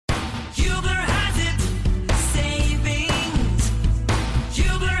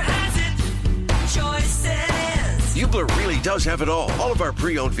does have it all. All of our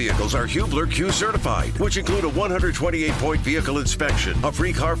pre-owned vehicles are Hubler Q certified, which include a 128-point vehicle inspection, a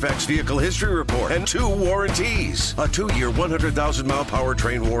free Carfax vehicle history report, and 2 warranties. A 2-year, 100,000-mile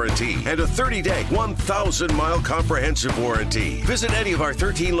powertrain warranty, and a 30-day, 1,000-mile comprehensive warranty. Visit any of our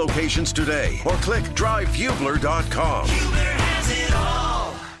 13 locations today, or click drivehubler.com. Hubler has it all.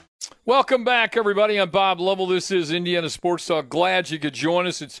 Welcome back, everybody. I'm Bob Lovell. This is Indiana Sports Talk. Glad you could join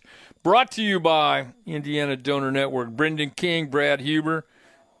us. It's brought to you by Indiana Donor Network. Brendan King, Brad Huber.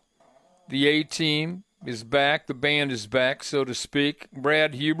 The A-team is back. The band is back, so to speak.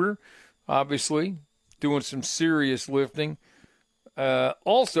 Brad Huber, obviously, doing some serious lifting.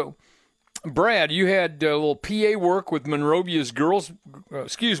 Also, Brad, you had a little PA work with Monrovia's girls.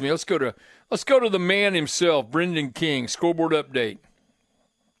 Excuse me. Let's go to the man himself, Brendan King. Scoreboard update.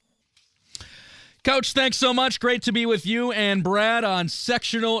 Coach, thanks so much. Great to be with you and Brad on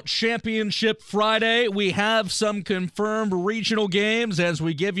Sectional Championship Friday. We have some confirmed regional games as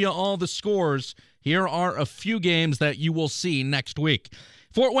we give you all the scores. Here are a few games that you will see next week.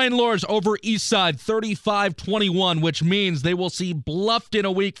 Fort Wayne Loras over Eastside 35-21, which means they will see Bluffton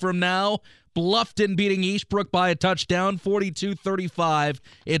a week from now. Bluffton beating Eastbrook by a touchdown, 42-35.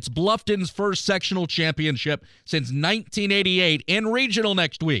 It's Bluffton's first sectional championship since 1988 in regional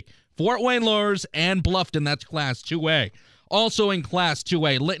next week. Fort Wayne Loras and Bluffton, that's Class 2A. Also in Class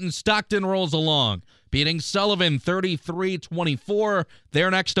 2A, Lytton Stockton rolls along, beating Sullivan 33-24. Their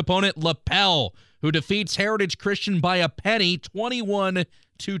next opponent, LaPel, who defeats Heritage Christian by a penny,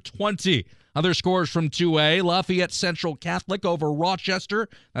 21-20. Other scores from 2A, Lafayette Central Catholic over Rochester.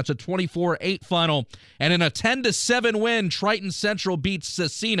 That's a 24-8 final. And in a 10-7 win, Triton Central beats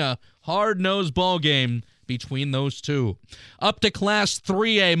Cecina. Hard-nosed ball game between those two. Up to Class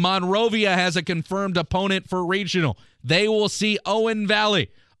 3A, Monrovia has a confirmed opponent for regional. They will see Owen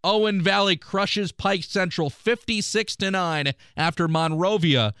Valley. Owen Valley crushes Pike Central 56-9 after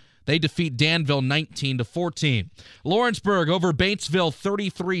Monrovia. They defeat Danville 19-14. Lawrenceburg over Batesville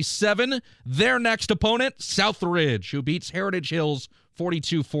 33-7. Their next opponent, Southridge, who beats Heritage Hills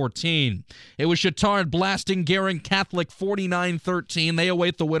 42-14. It was Chittard blasting Guerin Catholic 49-13. They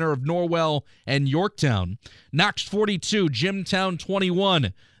await the winner of Norwell and Yorktown. Knox 42, Jimtown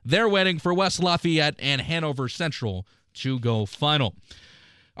 21. They're waiting for West Lafayette and Hanover Central to go final.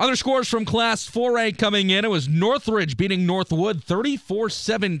 Other scores from Class 4A coming in. It was Northridge beating Northwood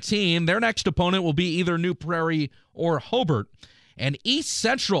 34-17. Their next opponent will be either New Prairie or Hobart. And East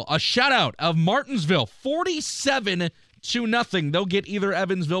Central, a shutout of Martinsville, 47-0. They'll get either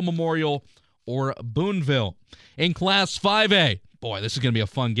Evansville Memorial or Boonville. In Class 5A, boy, this is going to be a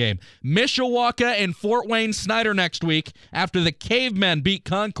fun game. Mishawaka and Fort Wayne Snyder next week after the Cavemen beat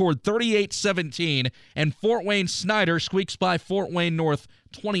Concord 38-17 and Fort Wayne Snyder squeaks by Fort Wayne North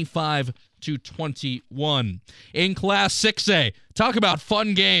 25-21. In Class 6A, talk about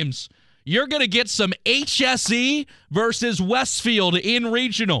fun games. You're going to get some HSE versus Westfield in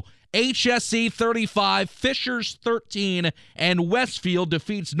regional. HSE 35, Fishers 13, and Westfield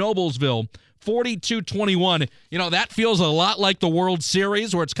defeats Noblesville 42-21. You know, that feels a lot like the World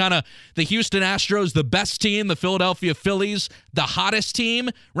Series where it's kind of the Houston Astros, the best team, the Philadelphia Phillies, the hottest team.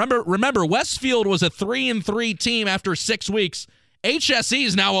 Remember, Westfield was a 3-3 team after 6 weeks. HSE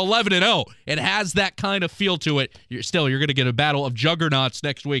is now 11-0. It has that kind of feel to it. You're going to get a battle of juggernauts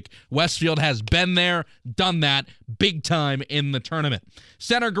next week. Westfield has been there, done that, big time in the tournament.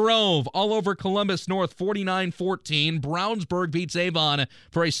 Center Grove all over Columbus North, 49-14. Brownsburg beats Avon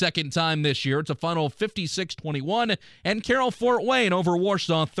for a second time this year. It's a final of 56-21. And Carroll Fort Wayne over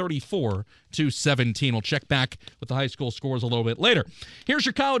Warsaw, 34-17. We'll check back with the high school scores a little bit later. Here's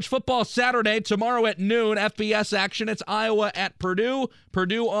your college football Saturday. Tomorrow at noon, FBS action. It's Iowa at Purdue.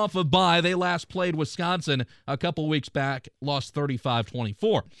 Purdue off of bye. They last played Wisconsin a couple weeks back, lost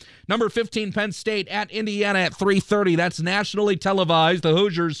 35-24. Number 15, Penn State at Indiana at 3:30. That's nationally televised. The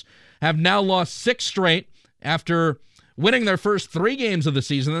Hoosiers have now lost 6 straight after winning their first 3 games of the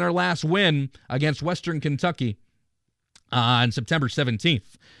season and their last win against Western Kentucky on September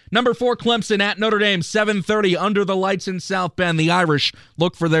 17th. Number 4, Clemson at Notre Dame, 7:30 under the lights in South Bend. The Irish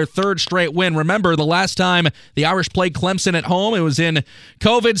look for their 3rd straight win. Remember, the last time the Irish played Clemson at home, it was in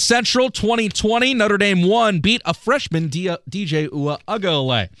COVID Central 2020. Notre Dame won, beat a freshman, DJ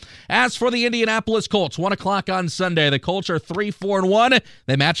Uiagalelei. As for the Indianapolis Colts, 1 o'clock on Sunday. The Colts are 3-4-1.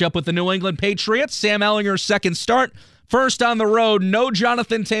 They match up with the New England Patriots. Sam Ehlinger's second start. First on the road, no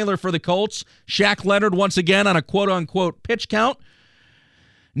Jonathan Taylor for the Colts. Shaq Leonard once again on a quote-unquote pitch count.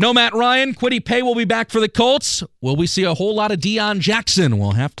 No Matt Ryan. Kwity Paye will be back for the Colts. Will we see a whole lot of Deion Jackson?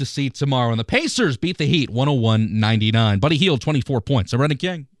 We'll have to see tomorrow. And the Pacers beat the Heat 101-99. Buddy Hield, 24 points. I'm Brendan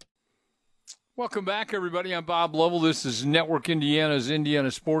King. Welcome back, everybody. I'm Bob Lovell. This is Network Indiana's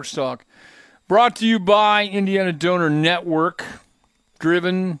Indiana Sports Talk, brought to you by Indiana Donor Network,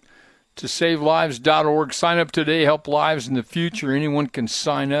 driven to SaveLives.org. Sign up today, help lives in the future. Anyone can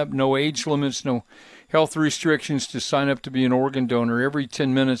sign up. No age limits, no health restrictions to sign up to be an organ donor. Every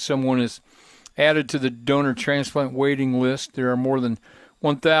 10 minutes, someone is added to the donor transplant waiting list. There are more than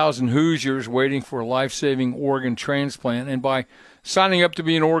 1,000 Hoosiers waiting for a life-saving organ transplant. And by signing up to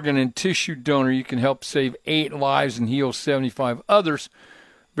be an organ and tissue donor, you can help save 8 lives and heal 75 others.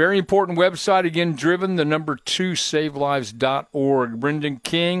 Very important website, again, driven, the number 2, SaveLives.org. Brendan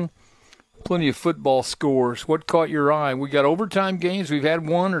King, plenty of football scores. What caught your eye? We got overtime games. We've had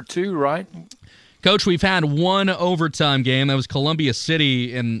 1 or 2, right? Coach, we've had 1 overtime game. That was Columbia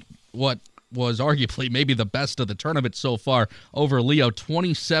City in what was arguably maybe the best of the tournament so far over Leo,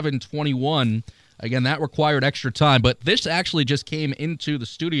 27-21. Again, that required extra time, but this actually just came into the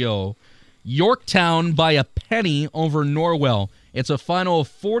studio. Yorktown by a penny over Norwell. It's a final of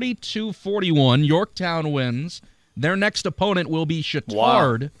 42-41. Yorktown wins. Their next opponent will be Chittard.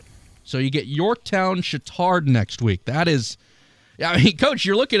 Wow. So you get Yorktown Chittard next week. That is, I mean, Coach,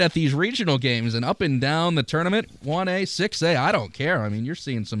 you're looking at these regional games and up and down the tournament, 1A, 6A, I don't care. I mean, you're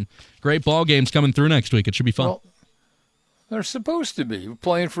seeing some great ball games coming through next week. It should be fun. Well, they're supposed to be. We're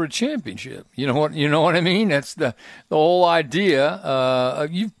playing for a championship. You know what I mean? That's the whole idea.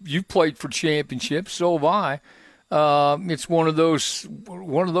 You've played for championships, so have I. It's one of those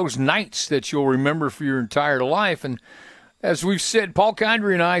nights that you'll remember for your entire life. And as we've said, Paul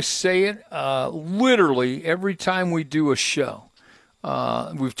Condry and I say it literally every time we do a show.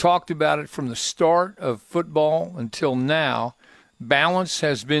 We've talked about it from the start of football until now. Balance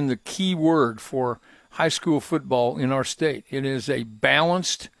has been the key word for high school football in our state. It is a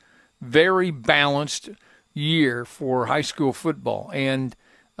balanced, very balanced year for high school football, and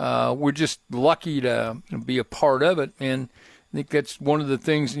we're just lucky to be a part of it. And I think that's one of the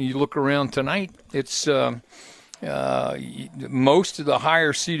things. And you look around tonight, it's most of the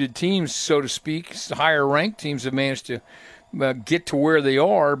higher-seeded teams, so to speak, higher-ranked teams have managed to get to where they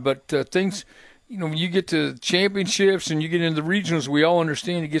are. But things, when you get to championships and you get into the regionals, we all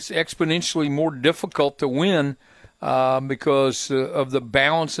understand it gets exponentially more difficult to win because of the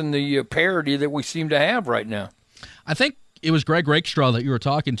balance and the parity that we seem to have right now. I think it was Greg Rakestraw that you were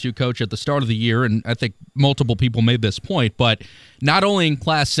talking to, Coach, at the start of the year, and I think multiple people made this point, but not only in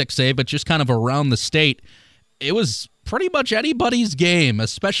Class 6A, but just kind of around the state, it was pretty much anybody's game,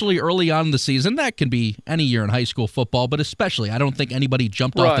 especially early on in the season. That can be any year in high school football, but especially, I don't think anybody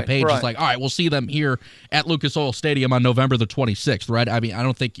jumped off the page. It's like, all right, we'll see them here at Lucas Oil Stadium on November the 26th, right? I mean, I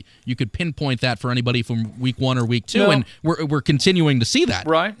don't think you could pinpoint that for anybody from week 1 or week 2, no. And we're continuing to see that.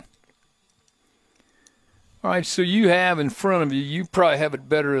 Right. All right, so you have in front of you, you probably have it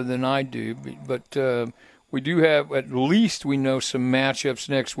better than I do, but we do have, at least we know some matchups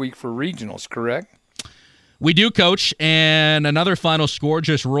next week for regionals, correct? We do, Coach, and another final score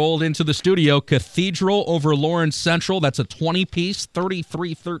just rolled into the studio. Cathedral over Lawrence Central. That's a 20-piece,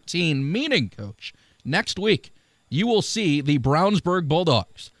 33-13, meaning, Coach, next week you will see the Brownsburg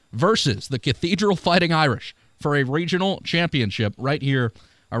Bulldogs versus the Cathedral Fighting Irish for a regional championship right here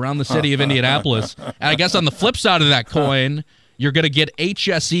around the city of Indianapolis. And I guess on the flip side of that coin, you're going to get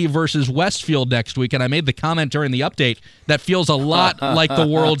HSE versus Westfield next week. And I made the comment during the update that feels a lot like the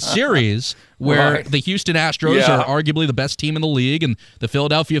World Series, where the Houston Astros are arguably the best team in the league and the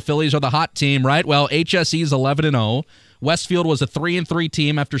Philadelphia Phillies are the hot team, right? Well, HSE is 11-0. Westfield was a 3-3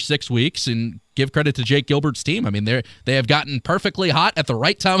 team after 6 weeks, and give credit to Jake Gilbert's team. I mean, they have gotten perfectly hot at the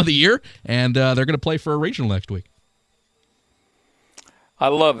right time of the year, and they're going to play for a regional next week. I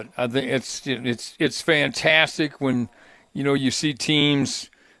love it. I think it's fantastic when you see teams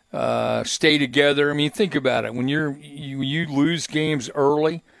stay together. I mean, think about it. When you lose games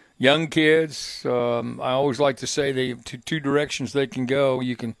early, young kids. I always like to say they two directions they can go.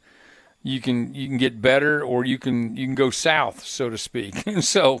 You can get better, or you can go south, so to speak. And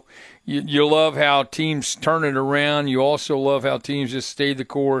so you love how teams turn it around. You also love how teams just stay the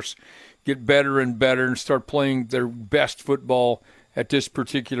course, get better and better, and start playing their best football at this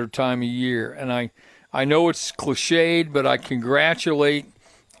particular time of year. And I know it's cliched, but I congratulate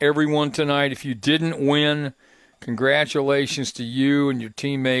everyone tonight. If you didn't win, congratulations to you and your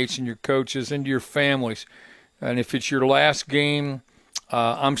teammates and your coaches and your families. And if it's your last game,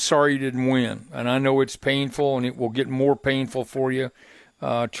 I'm sorry you didn't win. And I know it's painful, and it will get more painful for you.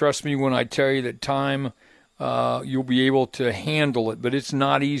 Trust me when I tell you that time you'll be able to handle it. But it's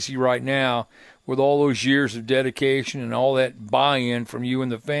not easy right now with all those years of dedication and all that buy-in from you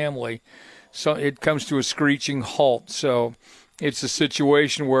and the family. So it comes to a screeching halt. So it's a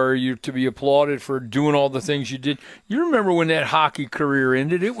situation where you're to be applauded for doing all the things you did. You remember when that hockey career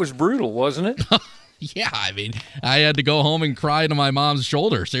ended? It was brutal, wasn't it? Yeah, I mean, I had to go home and cry to my mom's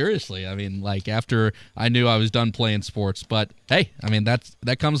shoulder, seriously. I mean, like, after I knew I was done playing sports. But, hey, I mean,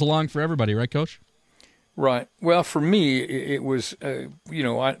 that comes along for everybody, right, Coach? Right. Well, for me, it was,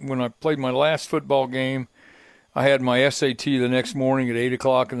 when I played my last football game, I had my SAT the next morning at 8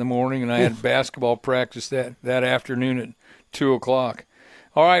 o'clock in the morning, and I had basketball practice that afternoon at 2 o'clock.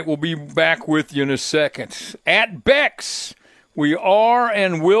 All right, we'll be back with you in a second. At Beck's, we are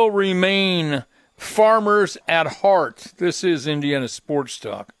and will remain farmers at heart. This is Indiana Sports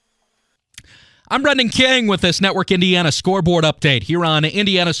Talk. I'm Brendan King with this Network Indiana scoreboard update here on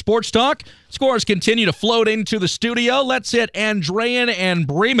Indiana Sports Talk. Scores continue to float into the studio. Let's hit Andrean and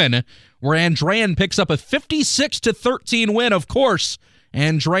Bremen, where Andrean picks up a 56-13 win. Of course,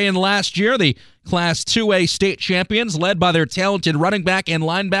 Andrean last year, the Class 2A state champions, led by their talented running back and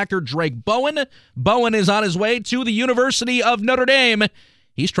linebacker Drake Bowen. Bowen is on his way to the University of Notre Dame.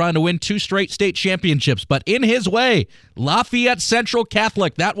 He's trying to win 2 straight state championships, but in his way, Lafayette Central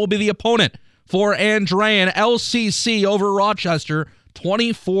Catholic, that will be the opponent for Andrean. LCC over Rochester,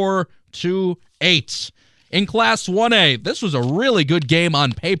 24-8. In Class 1A, this was a really good game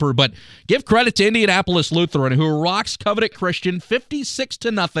on paper, but give credit to Indianapolis Lutheran, who rocks Covenant Christian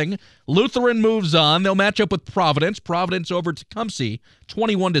 56-0. Lutheran moves on. They'll match up with Providence. Providence over Tecumseh,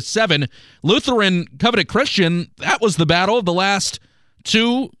 21-7. Lutheran, Covenant Christian, that was the battle of the last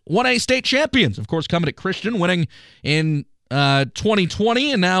 2 1A state champions. Of course, Covenant Christian winning in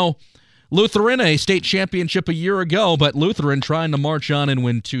 2020, and now Lutheran, a state championship a year ago, but Lutheran trying to march on and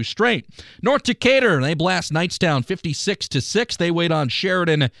win 2 straight. North Decatur, they blast Knightstown 56-6. They wait on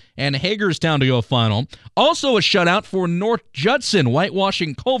Sheridan and Hagerstown to go final. Also a shutout for North Judson,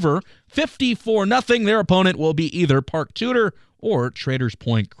 whitewashing Culver 54-0. Their opponent will be either Park Tudor or Traders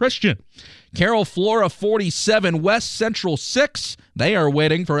Point Christian. Carroll Flora 47, West Central 6. They are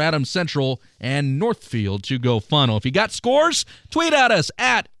waiting for Adams Central and Northfield to go final. If you got scores, tweet at us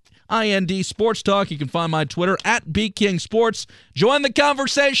at IND Sports Talk. You can find my Twitter at BKingSports. Join the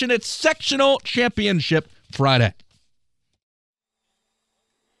conversation. It's Sectional Championship Friday.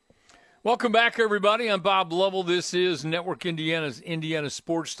 Welcome back, everybody. I'm Bob Lovell. This is Network Indiana's Indiana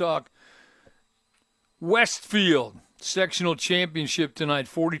Sports Talk. Westfield, sectional championship tonight,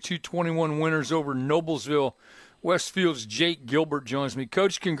 42-21 winners over Noblesville. Westfield's Jake Gilbert joins me.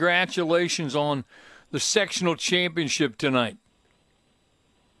 Coach, congratulations on the sectional championship tonight.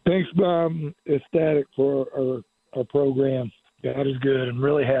 Thanks, Bob. Ecstatic for our program. God is good. I'm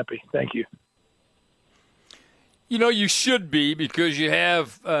really happy. Thank you. You know, you should be, because you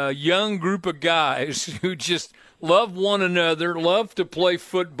have a young group of guys who just love one another, love to play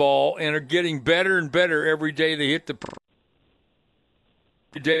football, and are getting better and better every day they hit the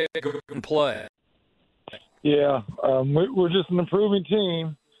day they go and play. Yeah, we're just an improving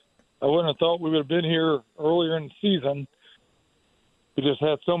team. I wouldn't have thought we would have been here earlier in the season. We just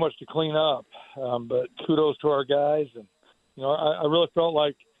had so much to clean up, but kudos to our guys. And, you know, I really felt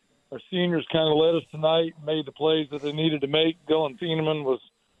like our seniors kind of led us tonight, made the plays that they needed to make. Dylan Thieneman was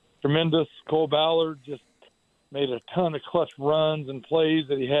tremendous. Cole Ballard just made a ton of clutch runs and plays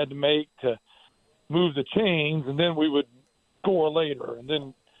that he had to make to move the chains, and then we would score later. And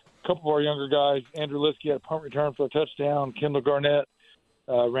then a couple of our younger guys, Andrew Liskey had a punt return for a touchdown. Kendall Garnett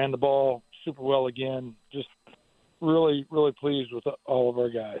ran the ball super well again. Just really, really pleased with all of our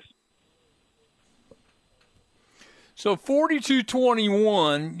guys. So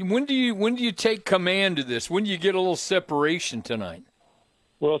 42-21, when do you take command of this? When do you get a little separation tonight?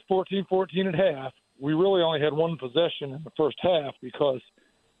 Well, it's 14-14 at half. We really only had one possession in the first half because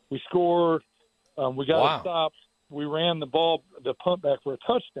we scored. We got a stop. We ran the ball, the punt back for a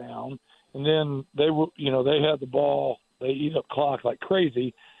touchdown, and then they had the ball. They eat up clock like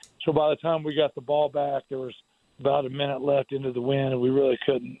crazy. So by the time we got the ball back, there was about a minute left into the win, and we really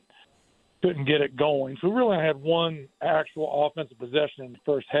couldn't get it going. So we really only had one actual offensive possession in the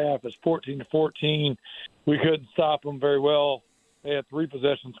first half. It's 14-14. We couldn't stop them very well. They had 3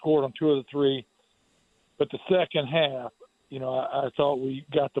 possessions, scored on 2 of the 3. But the second half, you know, I thought we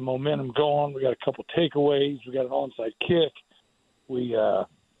got the momentum going. We got a couple takeaways. We got an onside kick. We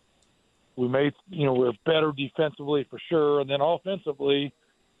made, you know, we're better defensively for sure. And then offensively,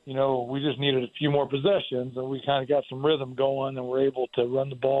 you know, we just needed a few more possessions, and we kind of got some rhythm going, and we're able to run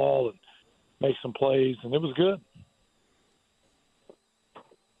the ball and make some plays, and it was good.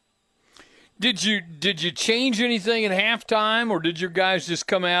 Did you change anything at halftime, or did your guys just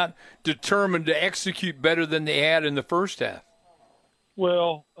come out determined to execute better than they had in the first half?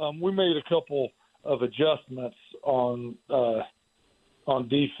 Well, we made a couple of adjustments on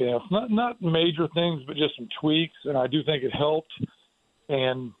defense. Not major things, but just some tweaks, and I do think it helped.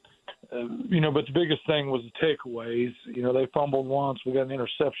 And but the biggest thing was the takeaways. They fumbled once. We got an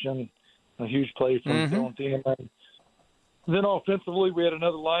interception, a huge play from Dylan Thielen. Then offensively, we had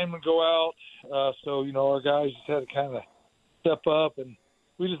another lineman go out. So our guys just had to kind of step up, and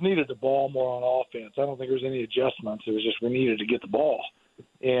we just needed the ball more on offense. I don't think there was any adjustments. It was just we needed to get the ball.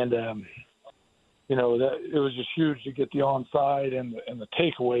 And, that it was just huge to get the onside and the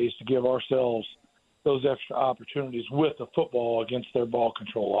takeaways to give ourselves those extra opportunities with the football against their ball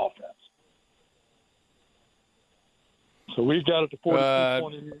control offense. So we've got it to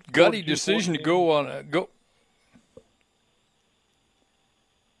 42-20. Gutty decision to go on go.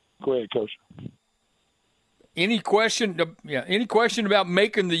 Go ahead, Coach. Any question about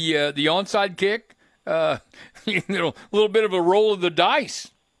making the onside kick? A little bit of a roll of the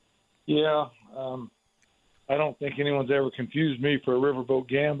dice. Yeah, I don't think anyone's ever confused me for a riverboat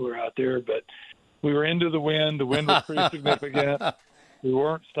gambler out there, but we were into the wind. The wind was pretty significant. We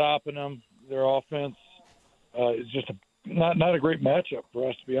weren't stopping them. Their offense is just not a great matchup for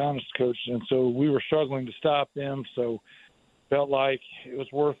us, to be honest, Coach. And so we were struggling to stop them. So felt like it was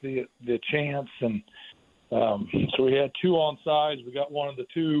worth the chance. And so we had two onside. We got one of the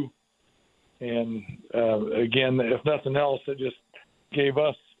two. And, again, if nothing else, it just gave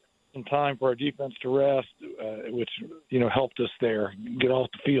us some time for our defense to rest, which, helped us there, get off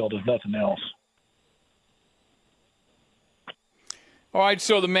the field, if nothing else. All right,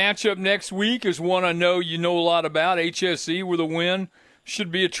 so the matchup next week is one I know you know a lot about, HSE with a win.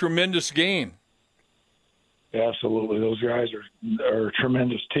 Should be a tremendous game. Yeah, absolutely. Those guys are a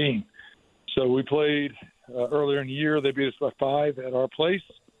tremendous team. So we played earlier in the year. They beat us by 5 at our place.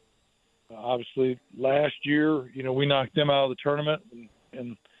 Obviously, last year, we knocked them out of the tournament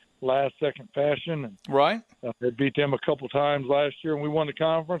in last-second fashion. And, right. They beat them a couple times last year, and we won the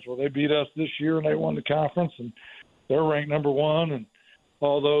conference. Well, they beat us this year, and they won the conference, and they're ranked number 1 and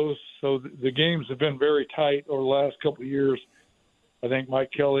all those. So the games have been very tight over the last couple of years. I think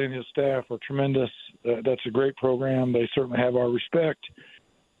Mike Kelly and his staff are tremendous. That's a great program. They certainly have our respect.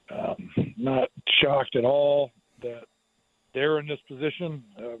 Not shocked at all that they're in this position.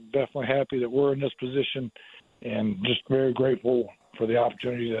 Definitely happy that we're in this position, and just very grateful for the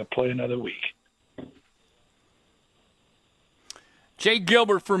opportunity to play another week. Jake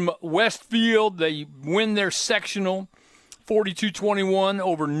Gilbert from Westfield, they win their sectional 42-21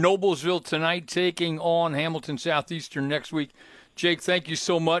 over Noblesville tonight, taking on Hamilton Southeastern next week. Jake, thank you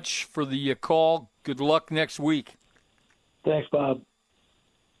so much for the call. Good luck next week. Thanks, Bob.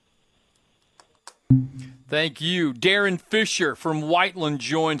 Thank you. Darren Fisher from Whiteland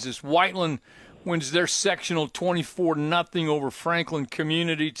joins us. Whiteland wins their sectional 24-0 over Franklin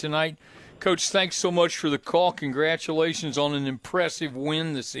Community tonight. Coach, thanks so much for the call. Congratulations on an impressive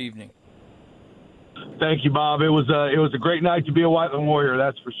win this evening. Thank you, Bob. It was a great night to be a Whiteland Warrior,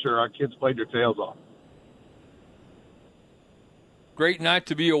 that's for sure. Our kids played their tails off. Great night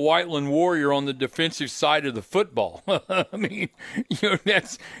to be a Whiteland Warrior on the defensive side of the football. I mean,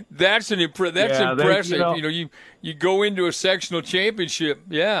 that's impressive. You go into a sectional championship,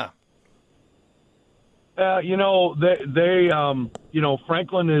 yeah.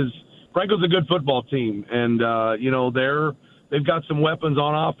 Franklin's a good football team, and they've got some weapons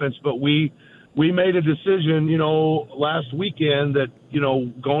on offense, but we made a decision, last weekend that,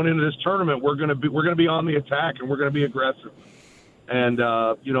 going into this tournament, we're going to be on the attack and we're going to be aggressive. And,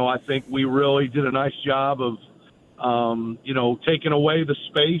 I think we really did a nice job of, taking away the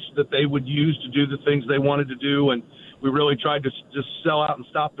space that they would use to do the things they wanted to do. And we really tried to just sell out and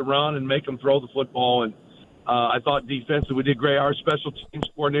stop the run and make them throw the football. And I thought defensively we did great. Our special teams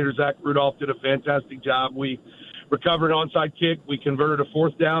coordinator, Zach Rudolph, did a fantastic job. We recovered an onside kick. We converted a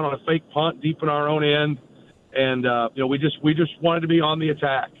 4th down on a fake punt deep in our own end. And, we just wanted to be on the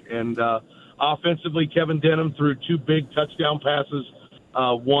attack. And, offensively, Kevin Denham threw 2 big touchdown passes,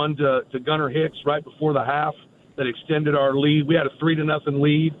 one to Gunnar Hicks right before the half that extended our lead. We had a 3-0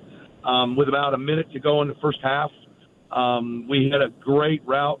 lead with about a minute to go in the first half. We had a great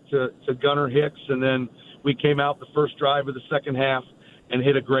route to Gunnar Hicks, and then we came out the first drive of the second half and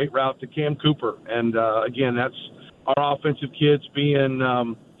hit a great route to Cam Cooper. And, again, that's our offensive kids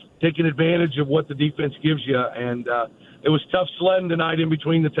taking advantage of what the defense gives you. And it was tough sledding tonight in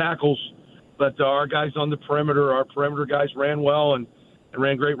between the tackles. But our guys on the perimeter, our perimeter guys ran well and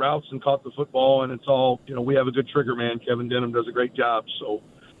ran great routes and caught the football. And it's all, we have a good trigger man. Kevin Denham does a great job. So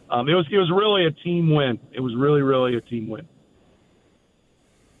it was really a team win. It was really, really a team win.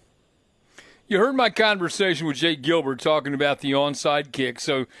 You heard my conversation with Jake Gilbert talking about the onside kick.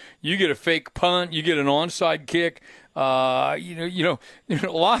 So you get a fake punt, you get an onside kick. You know, there's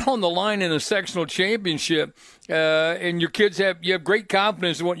a lot on the line in a sectional championship, and you have great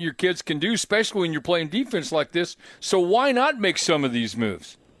confidence in what your kids can do, especially when you're playing defense like this. So why not make some of these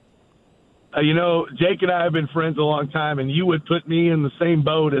moves? You know, Jake and I have been friends a long time, and you would put me in the same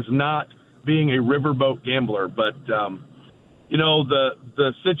boat as not being a riverboat gambler. But, you know,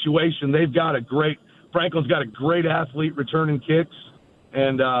 the situation, Franklin's got a great athlete returning kicks.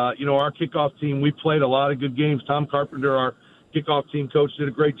 And, you know, our kickoff team, we played a lot of good games. Tom Carpenter, our kickoff team coach, did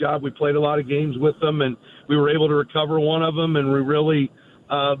a great job. We played a lot of games with them, and we were able to recover one of them, and we really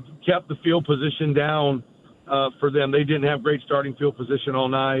kept the field position down for them. They didn't have great starting field position all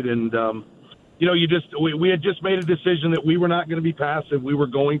night. And, you know, we had just made a decision that we were not going to be passive. We were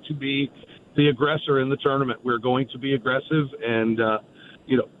going to be the aggressor in the tournament. We're going to be aggressive, and,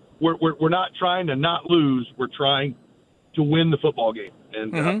 you know, we're not trying to not lose. We're trying to win the football game.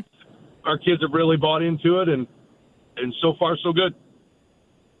 And our kids have really bought into it, and so far so good.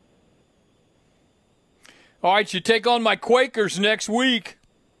 All right, you take on my Quakers next week.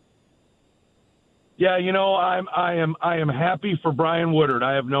 Yeah, you know, I am happy for Brian Woodard.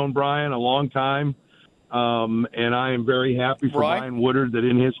 I have known Brian a long time, and I am very happy for Brian Woodard that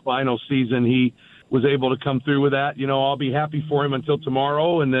in his final season he was able to come through with that. You know, I'll be happy for him until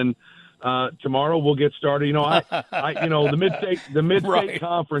tomorrow, and then tomorrow we'll get started. You know, I you know, the mid-state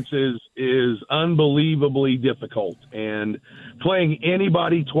conference is unbelievably difficult, and playing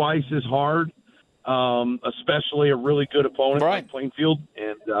anybody twice is hard, especially a really good opponent like Plainfield.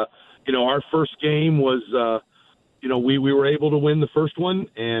 And you know, our first game was, you know, we were able to win the first one,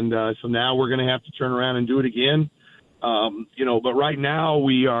 and so now we're going to have to turn around and do it again. You know, but right now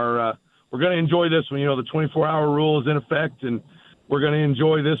we're going to enjoy this one. You know, the 24-hour rule is in effect, and we're going to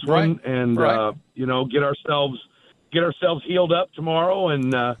enjoy this one, and you know, get ourselves healed up tomorrow,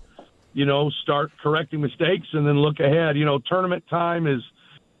 and you know, start correcting mistakes, and then look ahead. You know, tournament time's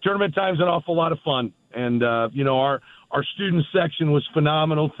an awful lot of fun, and you know, our student section was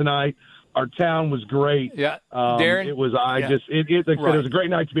phenomenal tonight. Our town was great. Yeah, Darren, it was. It was a great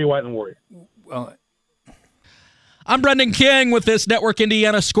night to be a Whiteland Warrior. I'm Brendan King with this Network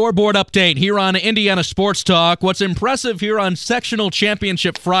Indiana scoreboard update here on Indiana Sports Talk. What's impressive here on Sectional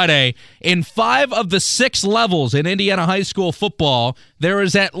Championship Friday, in 5 of the 6 levels in Indiana high school football, there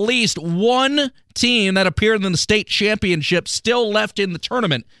is at least one team that appeared in the state championship still left in the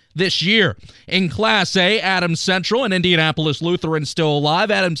tournament this year. In Class A, Adams Central and Indianapolis Lutheran still alive.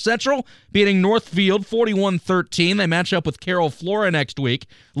 Adams Central beating Northfield 41-13. They match up with Carroll Flora next week.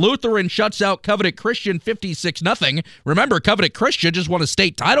 Lutheran shuts out Covenant Christian 56-0. Remember, Covenant Christian just won a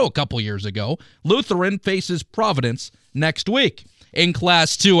state title a couple years ago. Lutheran faces Providence next week. In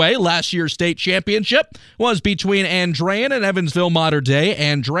Class 2A, last year's state championship was between Andrean and Evansville Mater Dei.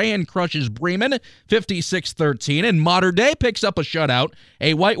 Andrean crushes Bremen 56-13, and Mater Dei picks up a shutout,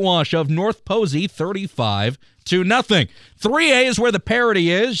 a whitewash of North Posey 35-0. 3A is where the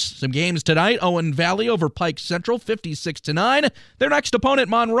parity is. Some games tonight. Owen Valley over Pike Central 56-9. Their next opponent,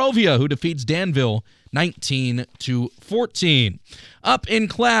 Monrovia, who defeats Danville 19-14. Up in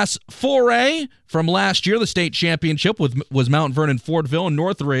Class 4A from last year, the state championship was Mount Vernon, Fordville, and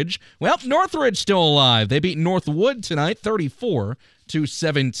Northridge. Well, Northridge still alive. They beat Northwood tonight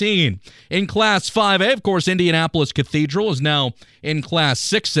 34-17. In Class 5A, of course, Indianapolis Cathedral is now in Class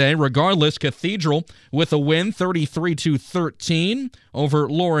 6A. Regardless, Cathedral with a win 33-13 over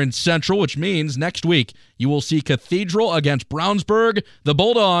Lawrence Central, which means next week you will see Cathedral against Brownsburg. The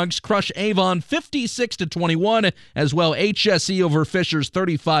Bulldogs crush Avon 56-21, as well HSE over Fishers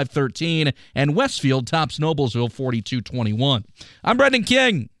 35-13, and Westfield tops Noblesville 42-21. I'm Brendan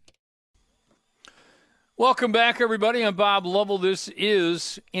King. Welcome back, everybody. I'm Bob Lovell. This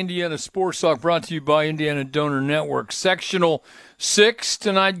is Indiana Sports Talk, brought to you by Indiana Donor Network. Sectional 6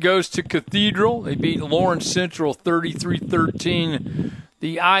 tonight goes to Cathedral. They beat Lawrence Central 33-13.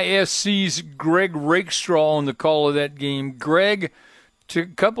 The ISC's Greg Rakestraw on the call of that game. Greg, to a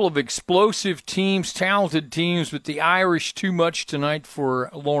couple of explosive teams, talented teams, but the Irish too much tonight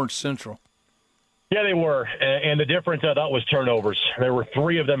for Lawrence Central. Yeah, they were, and the difference I thought was turnovers. There were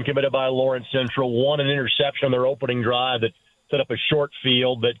 3 of them committed by Lawrence Central, 1 an interception on their opening drive that set up a short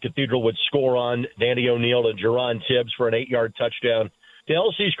field that Cathedral would score on. Danny O'Neill to Jerron Tibbs for an 8-yard touchdown. To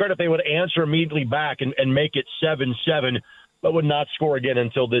LC's credit, they would answer immediately back and make it 7-7, but would not score again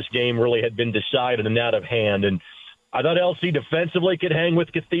until this game really had been decided and out of hand. And I thought LC defensively could hang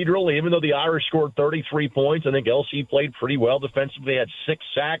with Cathedral, even though the Irish scored 33 points. I think LC played pretty well defensively. They had 6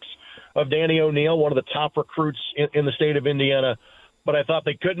 sacks of Danny O'Neill, one of the top recruits in the state of Indiana. but I thought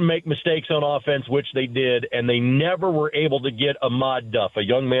they couldn't make mistakes on offense, which they did, and they never were able to get Ahmad Duff, a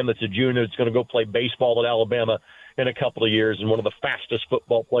young man that's a junior that's going to go play baseball at Alabama in a couple of years and one of the fastest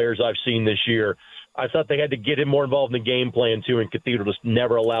football players I've seen this year. I thought they had to get him more involved in the game plan, too, and Cathedral just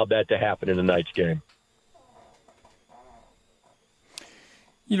never allowed that to happen in tonight's game.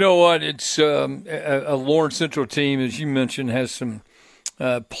 You know what? It's a Lawrence Central team, as you mentioned, has some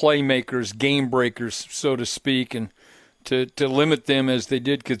playmakers, game breakers, so to speak, and to limit them as they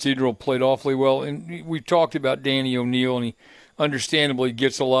did, Cathedral played awfully well. And we talked about Danny O'Neal, and he understandably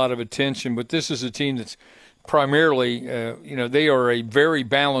gets a lot of attention, but this is a team that's primarily, they are a very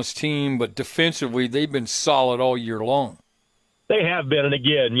balanced team, but defensively they've been solid all year long. They have been, and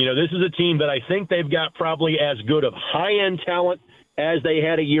again, this is a team that I think they've got probably as good of high-end talent as they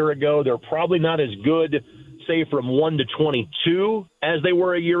had a year ago. They're probably not as good, say, from 1 to 22 as they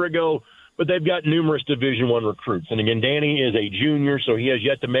were a year ago, but they've got numerous Division I recruits. And again, Danny is a junior, so he has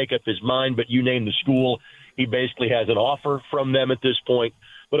yet to make up his mind, but you name the school, he basically has an offer from them at this point.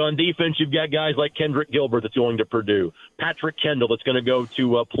 But on defense, you've got guys like Kendrick Gilbert that's going to Purdue, Patrick Kendall that's going to go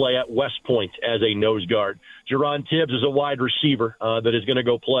to play at West Point as a nose guard. Jerron Tibbs is a wide receiver that is going to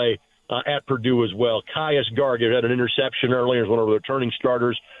go play at Purdue as well. Caius Gargett had an interception earlier as one of the returning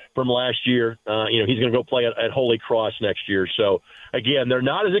starters from last year. He's going to go play at Holy Cross next year. So, again, they're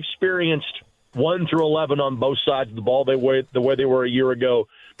not as experienced 1 through 11 on both sides of the ball the way they were a year ago,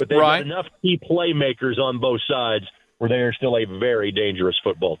 but they've got enough key playmakers on both sides where they are still a very dangerous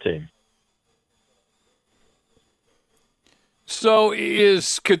football team. So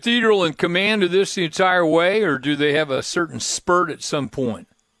is Cathedral in command of this the entire way, or do they have a certain spurt at some point?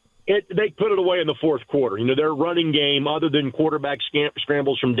 They put it away in the fourth quarter. Their running game, other than quarterback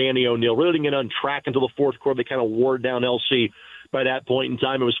scrambles from Danny O'Neal, really didn't get on track until the fourth quarter. They kind of wore down LC by that point in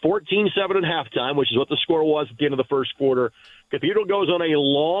time. It was 14-7 at halftime, which is what the score was at the end of the first quarter. Cathedral goes on a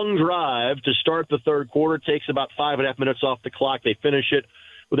long drive to start the third quarter. It takes about 5.5 minutes off the clock. They finish it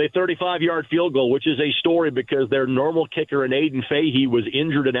with a 35-yard field goal, which is a story because their normal kicker, Aiden Fahey, was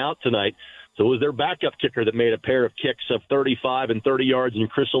injured and out tonight. So it was their backup kicker that made a pair of kicks of 35 and 30 yards in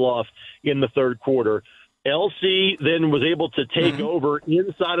Krisiloff in the third quarter. LC then was able to take over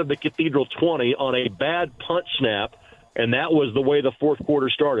inside of the Cathedral 20 on a bad punt snap, and that was the way the fourth quarter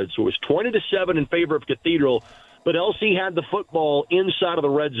started. So it was 20-7 in favor of Cathedral, but LC had the football inside of the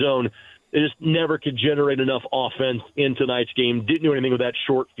red zone. They just never could generate enough offense in tonight's game, didn't do anything with that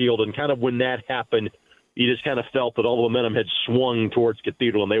short field, and kind of when that happened, you just kind of felt that all the momentum had swung towards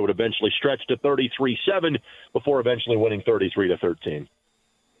Cathedral, and they would eventually stretch to 33-7 before eventually winning 33-13.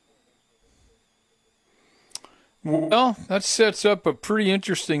 Well, that sets up a pretty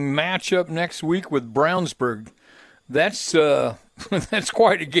interesting matchup next week with Brownsburg. That's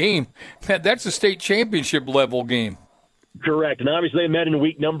quite a game. That's a state championship level game. Correct, and obviously they met in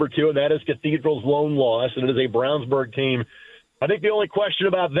week number 2, and that is Cathedral's lone loss, and it is a Brownsburg team. I think the only question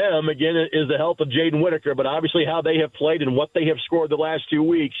about them, again, is the health of Jaden Whitaker, but obviously how they have played and what they have scored the last 2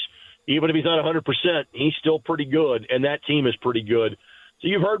 weeks, even if he's not 100%, he's still pretty good, and that team is pretty good. So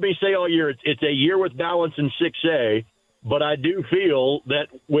you've heard me say all year, it's a year with balance in 6A, but I do feel that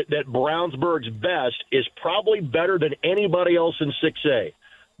Brownsburg's best is probably better than anybody else in 6A.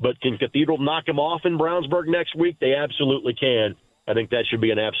 But can Cathedral knock them off in Brownsburg next week? They absolutely can. I think that should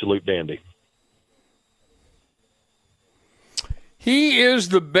be an absolute dandy. He is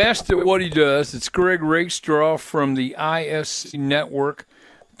the best at what he does. It's Greg Rakestraw from the ISC Network.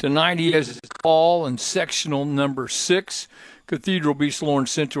 Tonight he has his call in sectional number 6. Cathedral beats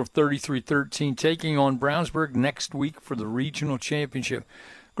Lawrence Central 33-13, taking on Brownsburg next week for the regional championship.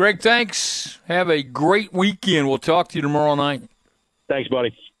 Greg, thanks. Have a great weekend. We'll talk to you tomorrow night. Thanks,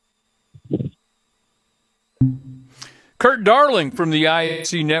 buddy. Kurt Darling from the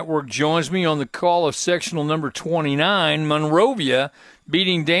ISC Network joins me on the call of sectional number 29, Monrovia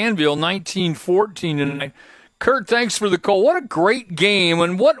beating Danville 19-14 tonight. Kurt, thanks for the call. What a great game,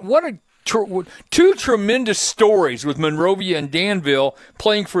 and what two tremendous stories with Monrovia and Danville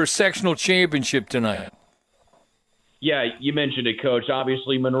playing for a sectional championship tonight. Yeah, you mentioned it, Coach.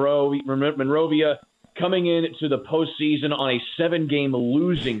 Obviously, Monrovia coming into the postseason on a 7-game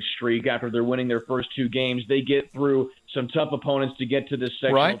losing streak after they're winning their first 2 games. They get through some tough opponents to get to this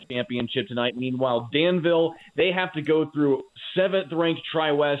sectional championship tonight. Meanwhile, Danville, they have to go through 7th-ranked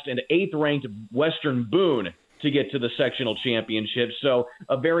Tri-West and 8th-ranked Western Boone to get to the sectional championship. So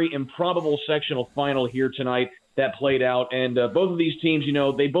a very improbable sectional final here tonight that played out. And both of these teams,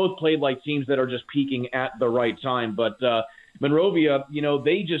 they both played like teams that are just peaking at the right time. But Monrovia,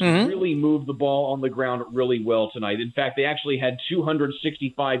 they just really moved the ball on the ground really well tonight. In fact, they actually had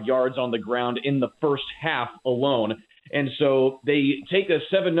 265 yards on the ground in the first half alone. And so they take a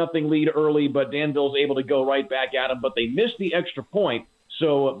 7-0 lead early, but Danville's able to go right back at them, but they miss the extra point.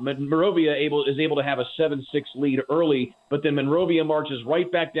 So Monrovia is able to have a 7-6 lead early, but then Monrovia marches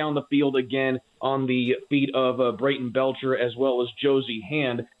right back down the field again on the feet of Brayton Belcher as well as Josie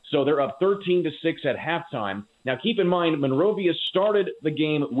Hand. So they're up 13-6 at halftime. Now, keep in mind, Monrovia started the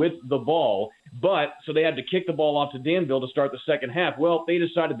game with the ball, so they had to kick the ball off to Danville to start the second half. Well, they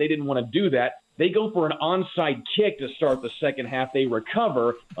decided they didn't want to do that. They go for an onside kick to start the second half. They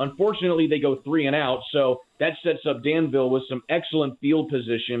recover. Unfortunately, they go 3 and out, so that sets up Danville with some excellent field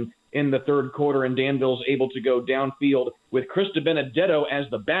position in the third quarter, and Danville's able to go downfield with Chris DiBenedetto as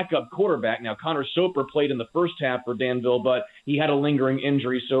the backup quarterback. Now, Connor Soper played in the first half for Danville, but he had a lingering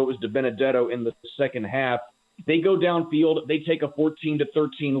injury, so it was DiBenedetto in the second half. They go downfield. They take a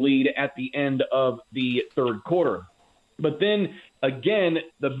 14-13 lead at the end of the third quarter. But then, again,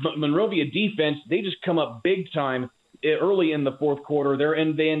 the Monrovia defense, they just come up big time early in the fourth quarter.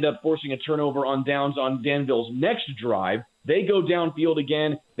 They end up forcing a turnover on downs on Danville's next drive. They go downfield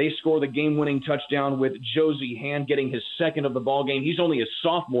again. They score the game-winning touchdown with Josie Hand getting his second of the ball game. He's only a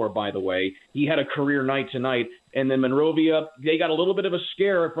sophomore, by the way. He had a career night tonight. And then Monrovia, they got a little bit of a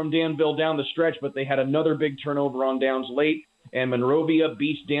scare from Danville down the stretch, but they had another big turnover on downs late. And Monrovia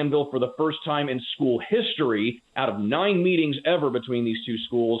beats Danville for the first time in school history out of 9 meetings ever between these two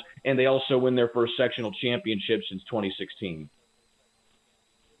schools. And they also win their first sectional championship since 2016.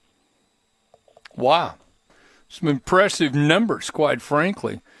 Wow. Some impressive numbers, quite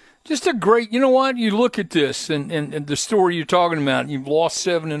frankly. Just a great, you know what, you look at this and the story you're talking about, you've lost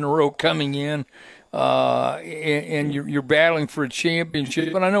 7 in a row coming in, and you're battling for a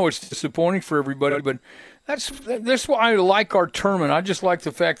championship. And I know it's disappointing for everybody, but that's why I like our tournament. I just like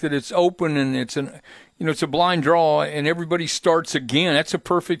the fact that it's open and it's a blind draw and everybody starts again. That's a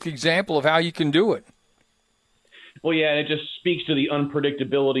perfect example of how you can do it. Well, yeah, and it just speaks to the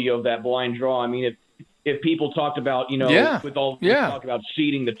unpredictability of that blind draw. I mean, if people talked about, with all talk about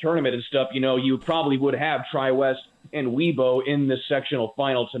seeding the tournament and stuff, you probably would have Tri-West and Webo in this sectional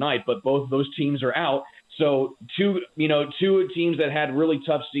final tonight, but both of those teams are out. So two teams that had really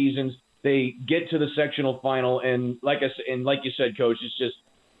tough seasons, they get to the sectional final, and like you said, Coach, it's just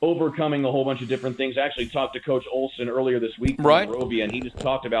overcoming a whole bunch of different things. I actually talked to Coach Olson earlier this week from Monrovia, and he just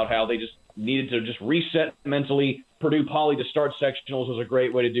talked about how they just needed to just reset mentally. Purdue Poly to start sectionals was a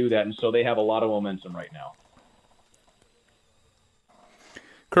great way to do that, and so they have a lot of momentum right now.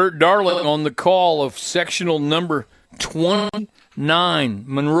 Kurt Darling on the call of sectional number 29.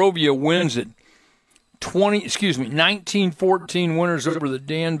 Monrovia wins it. 19-14 winners over the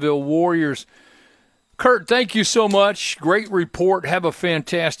Danville Warriors. Kurt, thank you so much. Great report. Have a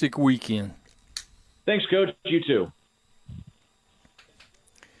fantastic weekend. Thanks, Coach. You too.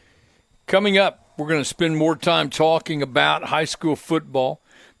 Coming up, we're going to spend more time talking about high school football,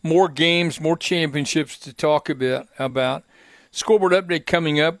 more games, more championships to talk about. Scoreboard update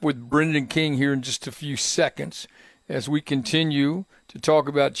coming up with Brendan King here in just a few seconds as we continue to talk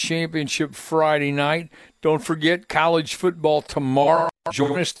about Championship Friday night. Don't forget college football tomorrow.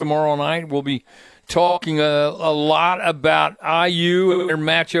 Join us tomorrow night. We'll be talking a lot about IU and their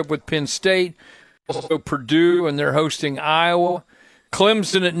matchup with Penn State, also Purdue, and they're hosting Iowa.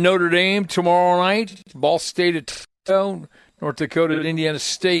 Clemson at Notre Dame tomorrow night. Ball State at North Dakota at Indiana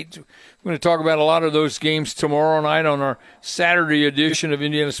State. We're going to talk about a lot of those games tomorrow night on our Saturday edition of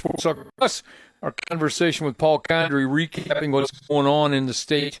Indiana Sports Talk. Plus, our conversation with Paul Condry recapping what's going on in the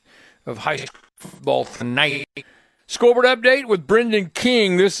state of high school football tonight. Scoreboard update with Brendan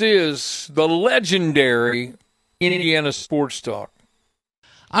King. This is the legendary Indiana Sports Talk.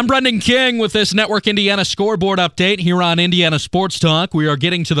 I'm Brendan King with this Network Indiana scoreboard update here on Indiana Sports Talk. We are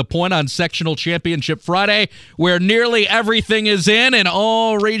getting to the point on Sectional Championship Friday where nearly everything is in and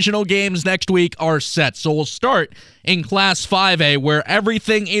all regional games next week are set. So we'll start in Class 5A where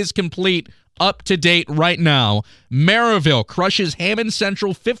everything is complete, up to date right now. Maryville crushes Hammond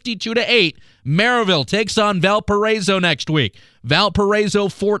Central 52-8. Maryville takes on Valparaiso next week. Valparaiso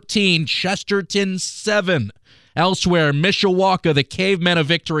 14, Chesterton 7. Elsewhere, Mishawaka, the Cavemen a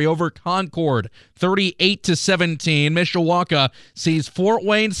victory over Concord, 38-17. Mishawaka sees Fort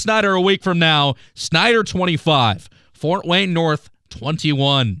Wayne Snyder a week from now. Snyder 25, Fort Wayne North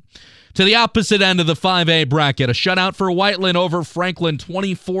 21. To the opposite end of the 5A bracket, a shutout for Whiteland over Franklin,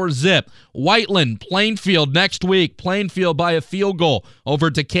 24-zip. Whiteland, Plainfield next week. Plainfield by a field goal over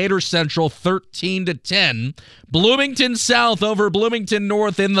Decatur Central, 13-10. Bloomington South over Bloomington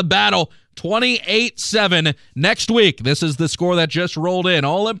North in the battle, 28-7. Next week, this is the score that just rolled in.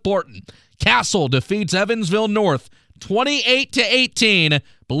 All important. Castle defeats Evansville North, 28-18.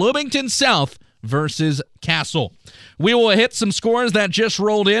 Bloomington South versus Castle. We will hit some scores that just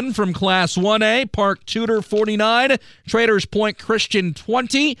rolled in from Class 1A. Park Tudor 49, Traders Point Christian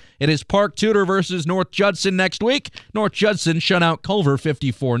 20. It is Park Tudor versus North Judson next week. North Judson shut out Culver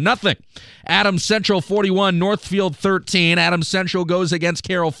 54-0. Adams Central 41, Northfield 13. Adams Central goes against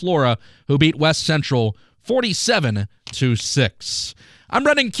Carroll Flora, who beat West Central 47-6. I'm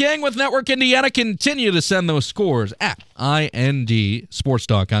Brendan King with Network Indiana. Continue to send those scores at IND Sports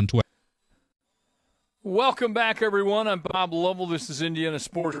Talk on Twitter. Welcome back, everyone. I'm Bob Lovell. This is Indiana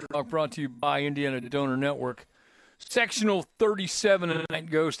Sports Talk, brought to you by Indiana Donor Network. Sectional 37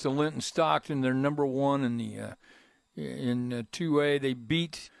 tonight goes to Linton Stockton. They're number one in the in 2A. They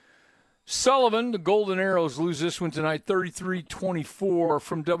beat Sullivan. The Golden Arrows lose this one tonight, 33-24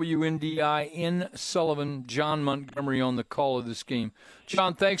 from WNDI in Sullivan. John Montgomery on the call of this game.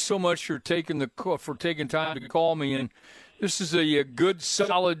 John, thanks so much for taking time to call me. And this is a good,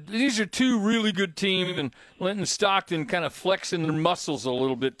 solid. These are two really good teams, and Linton Stockton kind of flexing their muscles a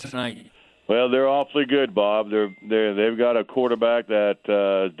little bit tonight. Well, they're awfully good, Bob. They've got a quarterback that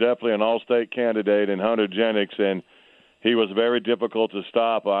is definitely an all-state candidate in Hunter Jennings, and he was very difficult to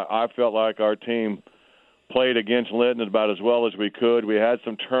stop. I felt like our team played against Linton about as well as we could. We had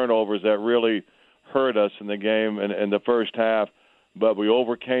some turnovers that really hurt us in the game in the first half, but we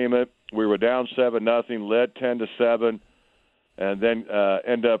overcame it. We were down 7-0, led 10-7. And then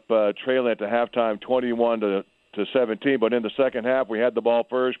end up trailing at the halftime 21-17. But in the second half, we had the ball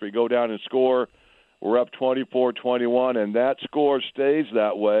first. We go down and score. We're up 24-21, and that score stays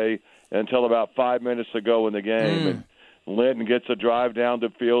that way until about 5 minutes to go in the game. And Linton gets a drive down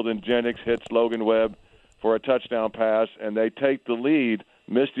the field, and Jennings hits Logan Webb for a touchdown pass, and they take the lead,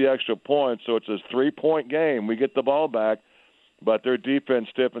 miss the extra point, so it's a 3-point game. We get the ball back, but their defense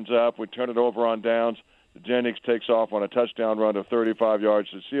stiffens up. We turn it over on downs. Jennings takes off on a touchdown run of 35 yards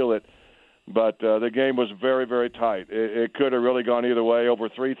to seal it. But the game was very, very tight. It could have really gone either way. Over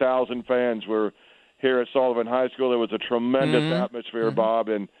 3,000 fans were here at Sullivan High School. There was a tremendous atmosphere, Bob.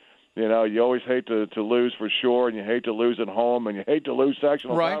 And, you know, you always hate to lose for sure, and you hate to lose at home, and you hate to lose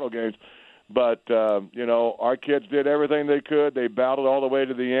sectional title games. But, you know, our kids did everything they could. They battled all the way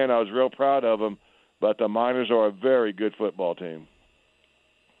to the end. I was real proud of them. But the Miners are a very good football team.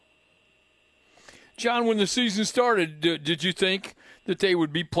 John, when the season started, did you think that they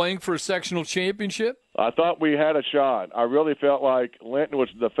would be playing for a sectional championship? I thought we had a shot. I really felt like Linton was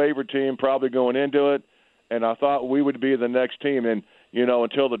the favorite team probably going into it, and I thought we would be the next team. And, you know,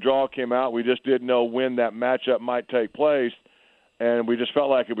 until the draw came out, we just didn't know when that matchup might take place. And we just felt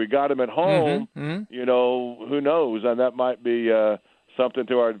like if we got them at home, you know, who knows? And that might be something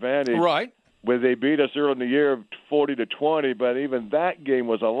to our advantage. Right. Where they beat us early in the year 40-20, but even that game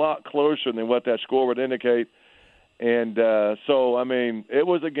was a lot closer than what that score would indicate. And so, I mean, it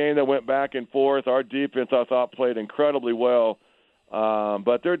was a game that went back and forth. Our defense, I thought, played incredibly well.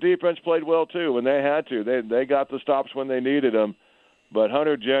 But their defense played well, too, and they had to. They got the stops when they needed them. But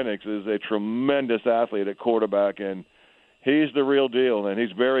Hunter Jennings is a tremendous athlete at quarterback, and he's the real deal, and he's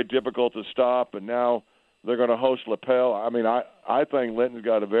very difficult to stop. And now they're going to host LaPel. I mean, I think Linton's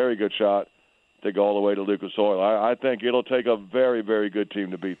got a very good shot to go all the way to Lucas Oil. I think it'll take a very, very good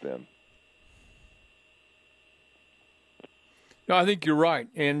team to beat them. No, I think you're right.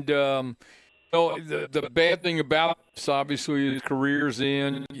 And the bad thing about this, obviously, his career's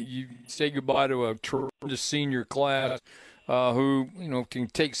in. You say goodbye to a tremendous senior class who, you know, can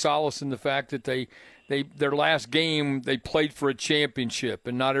take solace in the fact that their last game they played for a championship,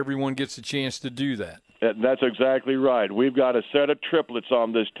 and not everyone gets a chance to do that. That's exactly right. We've got a set of triplets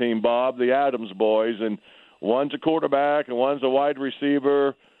on this team, Bob, the Adams boys, and one's a quarterback and one's a wide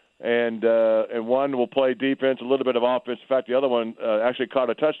receiver, and one will play defense, a little bit of offense. In fact, the other one actually caught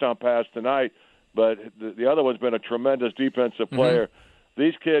a touchdown pass tonight, but the other one's been a tremendous defensive player.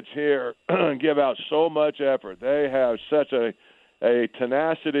 These kids here give out so much effort. They have such a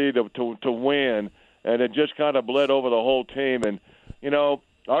tenacity to win, and it just kind of bled over the whole team. And, you know,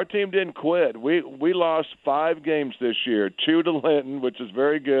 our team didn't quit. We lost 5 games this year, 2 to Linton, which is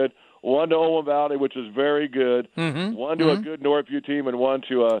very good, 1 to Owen Valley, which is very good, 1 to a good Northview team, and 1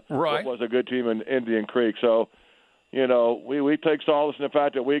 to what was a good team in Indian Creek. So, you know, we take solace in the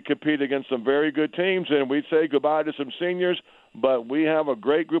fact that we compete against some very good teams, and we say goodbye to some seniors, but we have a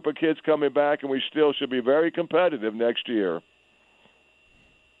great group of kids coming back, and we still should be very competitive next year.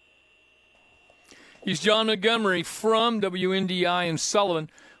 He's John Montgomery from WNDI in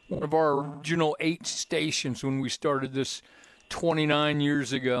Sullivan, one of our original 8 stations when we started this 29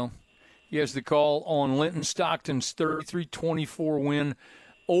 years ago. He has the call on Linton Stockton's 33-24 win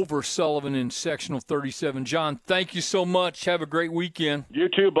over Sullivan in sectional 37. John, thank you so much. Have a great weekend. You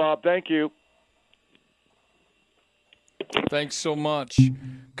too, Bob. Thank you. Thanks so much.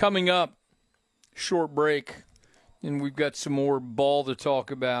 Coming up, short break, and we've got some more ball to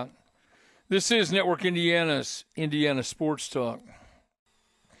talk about. This is Network Indiana's Indiana Sports Talk.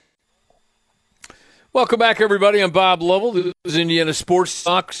 Welcome back, everybody. I'm Bob Lovell. This is Indiana Sports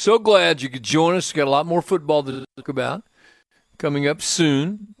Talk. So glad you could join us. We've got a lot more football to talk about coming up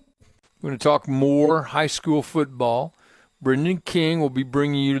soon. We're going to talk more high school football. Brendan King will be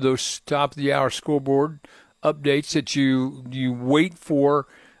bringing you those top-of-the-hour scoreboard updates that you wait for.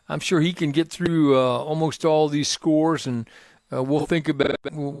 I'm sure he can get through almost all these scores, and we'll think about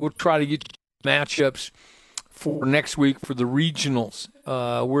it. We'll try to get matchups for next week for the regionals.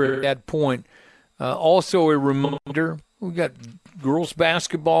 We're at that point. Also, a reminder, we got girls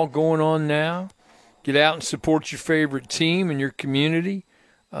basketball going on now. Get out and support your favorite team in your community.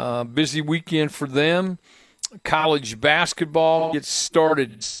 Busy weekend for them. College basketball gets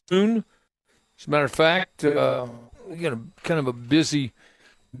started soon. As a matter of fact, we got kind of a busy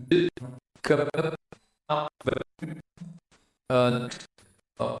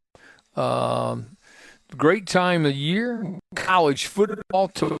great time of year. College football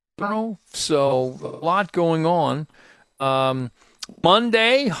tomorrow, so a lot going on.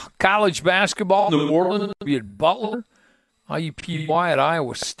 Monday, college basketball. New Orleans will be at Butler. IUPUI at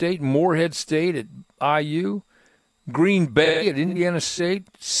Iowa State. Morehead State at IU. Green Bay at Indiana State.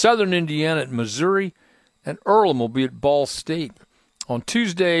 Southern Indiana at Missouri. And Earlham will be at Ball State. On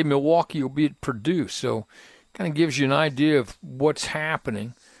Tuesday, Milwaukee will be at Purdue. So kind of gives you an idea of what's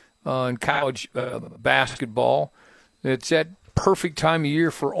happening in college basketball. It's that perfect time of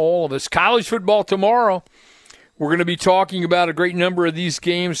year for all of us. College football tomorrow. We're going to be talking about a great number of these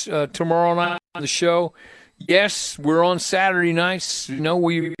games tomorrow night on the show. Yes, we're on Saturday nights. You know,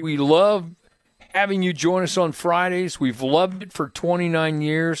 we love having you join us on Fridays. We've loved it for 29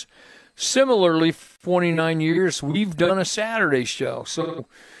 years. Similarly, 29 years, we've done a Saturday show. So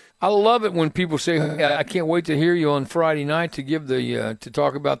I love it when people say, hey, I can't wait to hear you on Friday night to give to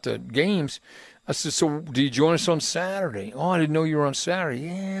talk about the games. I said, so do you join us on Saturday? Oh, I didn't know you were on Saturday.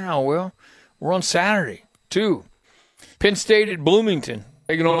 Yeah, well, we're on Saturday, too. Penn State at Bloomington,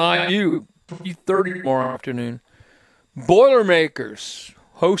 taking on IU, 3:30 tomorrow afternoon. Boilermakers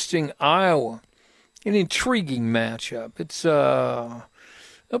hosting Iowa. An intriguing matchup. It's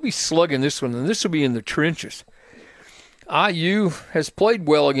they'll be slugging this one, and this will be in the trenches. IU has played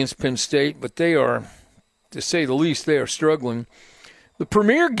well against Penn State, but they are, to say the least, they are struggling. The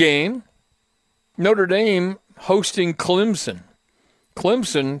premier game, Notre Dame hosting Clemson.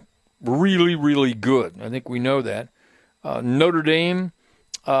 Clemson, really, really good. I think we know that. Notre Dame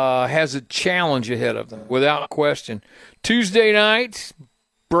has a challenge ahead of them, without question. Tuesday night,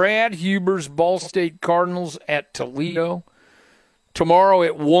 Brad Huber's Ball State Cardinals at Toledo. Tomorrow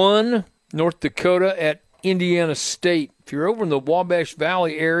at 1, North Dakota at Indiana State. If you're over in the Wabash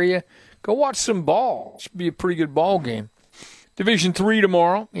Valley area, go watch some ball. It should be a pretty good ball game. Division III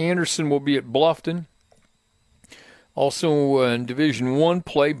tomorrow, Anderson will be at Bluffton. Also in Division I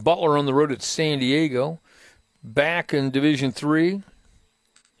play, Butler on the road at San Diego. Back in Division III,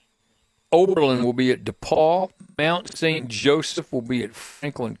 Oberlin will be at DePaul. Mount St. Joseph will be at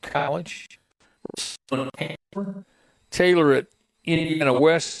Franklin College. Taylor at Indiana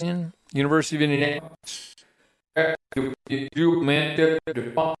Wesleyan, University of Indianapolis.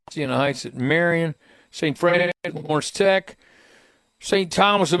 Indiana Heights at Marion. St. Francis at Lawrence Tech. St.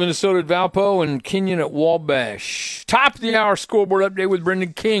 Thomas of Minnesota at Valpo, and Kenyon at Wabash. Top of the hour scoreboard update with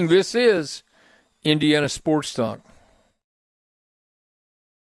Brendan King. This is Indiana Sports Talk.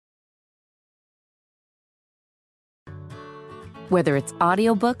 Whether it's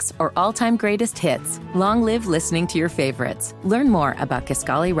audiobooks or all-time greatest hits, long live listening to your favorites. Learn more about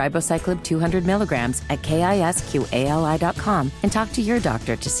Kisqali Ribociclib 200 milligrams at KISQALI.com and talk to your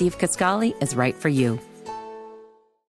doctor to see if Kisqali is right for you.